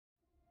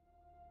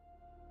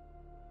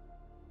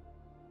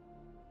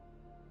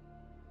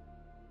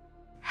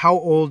How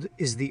old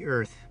is the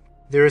Earth?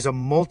 There is a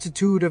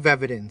multitude of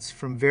evidence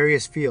from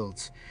various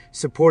fields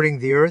supporting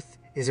the Earth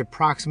is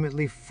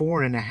approximately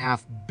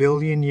 4.5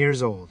 billion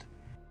years old.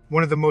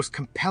 One of the most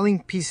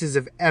compelling pieces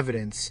of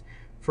evidence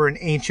for an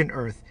ancient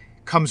Earth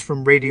comes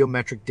from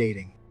radiometric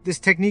dating. This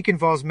technique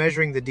involves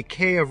measuring the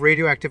decay of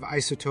radioactive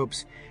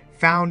isotopes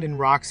found in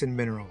rocks and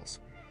minerals.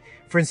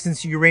 For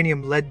instance,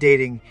 uranium-lead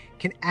dating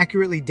can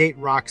accurately date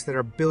rocks that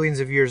are billions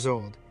of years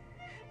old.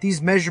 These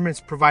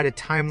measurements provide a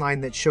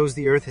timeline that shows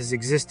the Earth has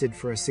existed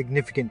for a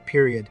significant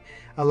period,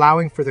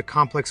 allowing for the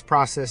complex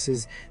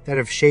processes that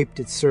have shaped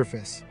its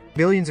surface.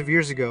 Billions of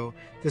years ago,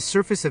 the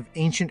surface of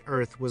ancient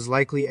Earth was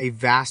likely a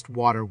vast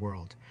water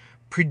world,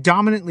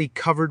 predominantly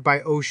covered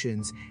by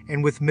oceans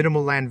and with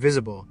minimal land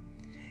visible.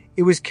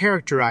 It was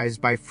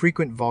characterized by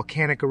frequent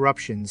volcanic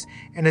eruptions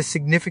and a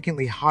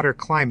significantly hotter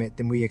climate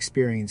than we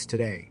experience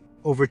today.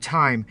 Over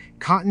time,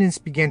 continents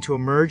began to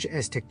emerge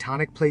as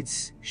tectonic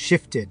plates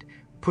shifted,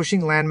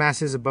 pushing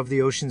landmasses above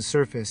the ocean's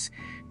surface,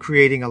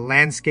 creating a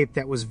landscape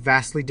that was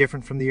vastly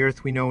different from the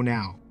Earth we know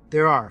now.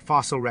 There are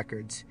fossil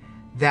records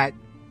that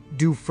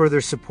do further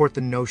support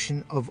the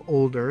notion of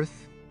old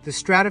Earth. The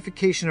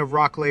stratification of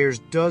rock layers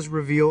does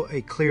reveal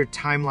a clear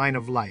timeline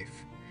of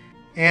life,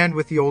 and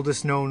with the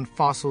oldest known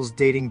fossils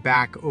dating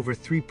back over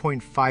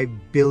 3.5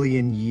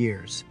 billion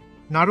years.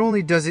 Not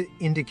only does it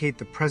indicate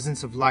the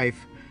presence of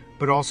life,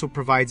 but also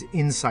provides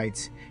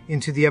insights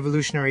into the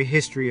evolutionary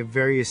history of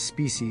various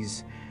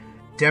species,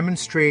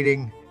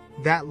 demonstrating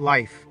that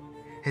life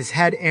has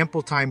had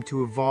ample time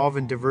to evolve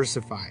and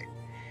diversify.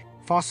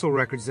 Fossil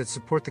records that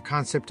support the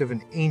concept of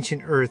an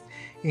ancient Earth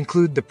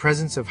include the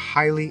presence of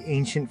highly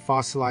ancient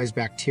fossilized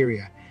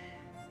bacteria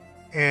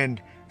and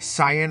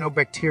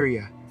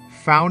cyanobacteria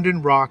found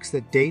in rocks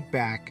that date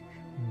back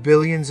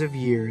billions of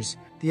years,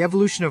 the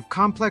evolution of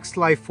complex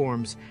life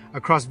forms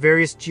across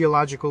various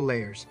geological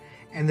layers,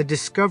 and the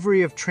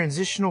discovery of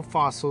transitional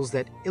fossils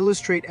that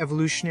illustrate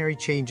evolutionary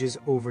changes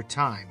over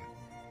time.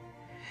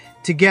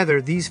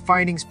 Together, these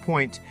findings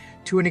point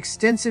to an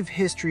extensive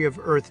history of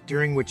Earth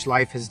during which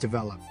life has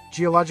developed.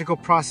 Geological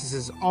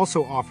processes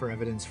also offer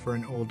evidence for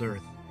an old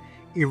Earth.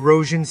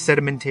 Erosion,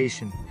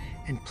 sedimentation,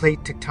 and plate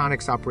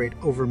tectonics operate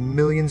over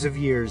millions of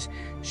years,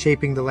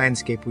 shaping the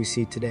landscape we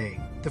see today.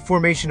 The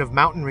formation of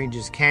mountain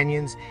ranges,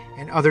 canyons,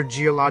 and other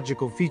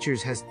geological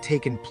features has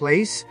taken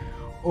place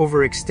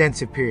over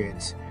extensive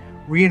periods,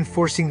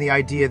 reinforcing the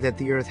idea that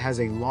the Earth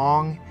has a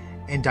long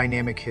and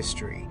dynamic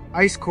history.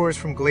 Ice cores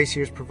from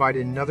glaciers provide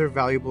another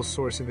valuable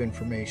source of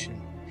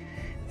information.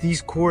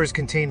 These cores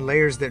contain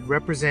layers that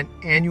represent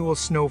annual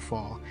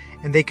snowfall,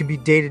 and they can be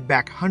dated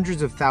back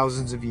hundreds of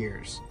thousands of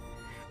years.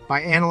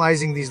 By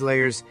analyzing these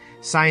layers,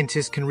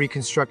 scientists can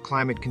reconstruct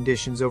climate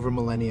conditions over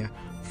millennia,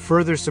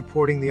 further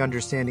supporting the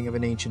understanding of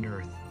an ancient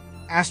Earth.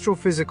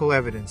 Astrophysical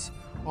evidence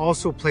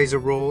also plays a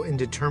role in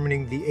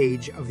determining the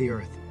age of the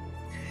Earth.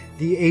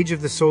 The age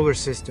of the solar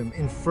system,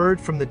 inferred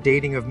from the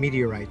dating of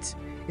meteorites,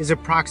 is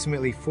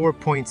approximately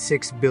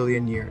 4.6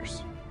 billion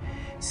years.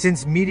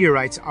 Since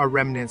meteorites are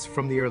remnants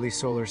from the early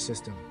solar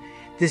system,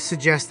 this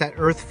suggests that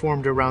Earth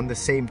formed around the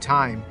same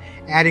time,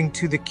 adding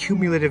to the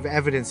cumulative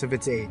evidence of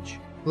its age.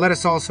 Let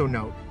us also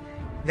note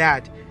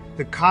that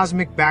the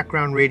cosmic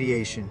background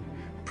radiation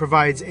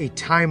provides a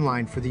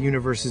timeline for the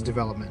universe's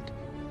development.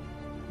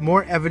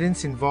 More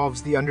evidence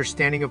involves the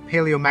understanding of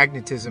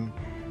paleomagnetism,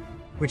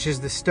 which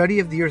is the study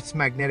of the Earth's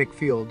magnetic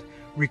field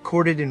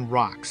recorded in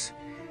rocks.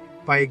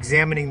 By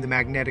examining the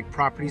magnetic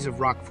properties of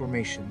rock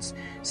formations,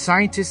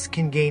 scientists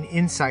can gain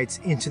insights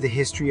into the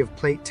history of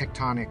plate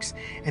tectonics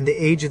and the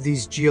age of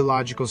these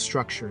geological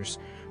structures,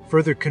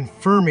 further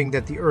confirming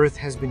that the Earth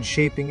has been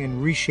shaping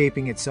and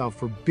reshaping itself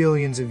for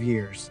billions of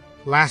years.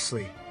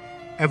 Lastly,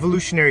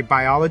 evolutionary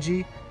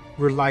biology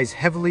relies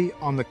heavily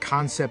on the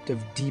concept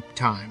of deep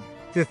time.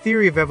 The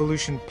theory of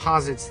evolution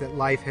posits that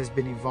life has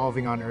been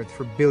evolving on Earth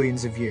for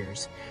billions of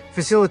years,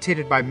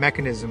 facilitated by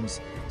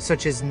mechanisms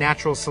such as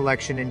natural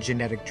selection and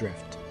genetic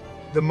drift.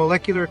 The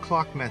molecular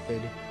clock method,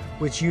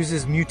 which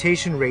uses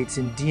mutation rates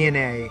in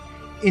DNA,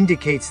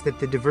 indicates that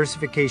the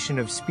diversification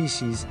of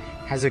species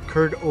has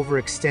occurred over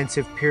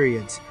extensive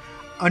periods,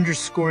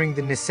 underscoring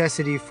the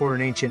necessity for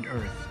an ancient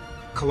Earth.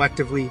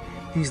 Collectively,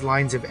 these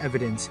lines of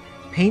evidence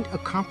paint a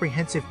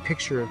comprehensive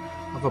picture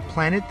of a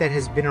planet that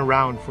has been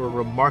around for a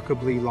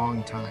remarkably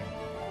long time.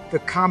 The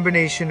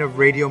combination of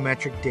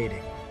radiometric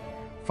dating,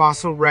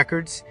 fossil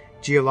records,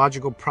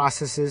 geological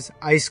processes,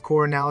 ice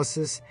core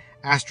analysis,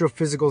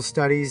 astrophysical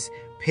studies,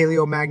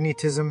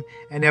 paleomagnetism,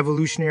 and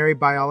evolutionary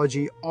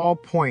biology all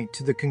point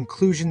to the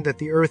conclusion that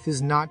the Earth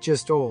is not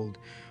just old,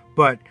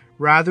 but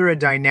rather a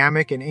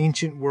dynamic and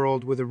ancient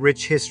world with a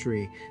rich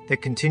history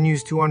that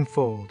continues to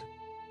unfold.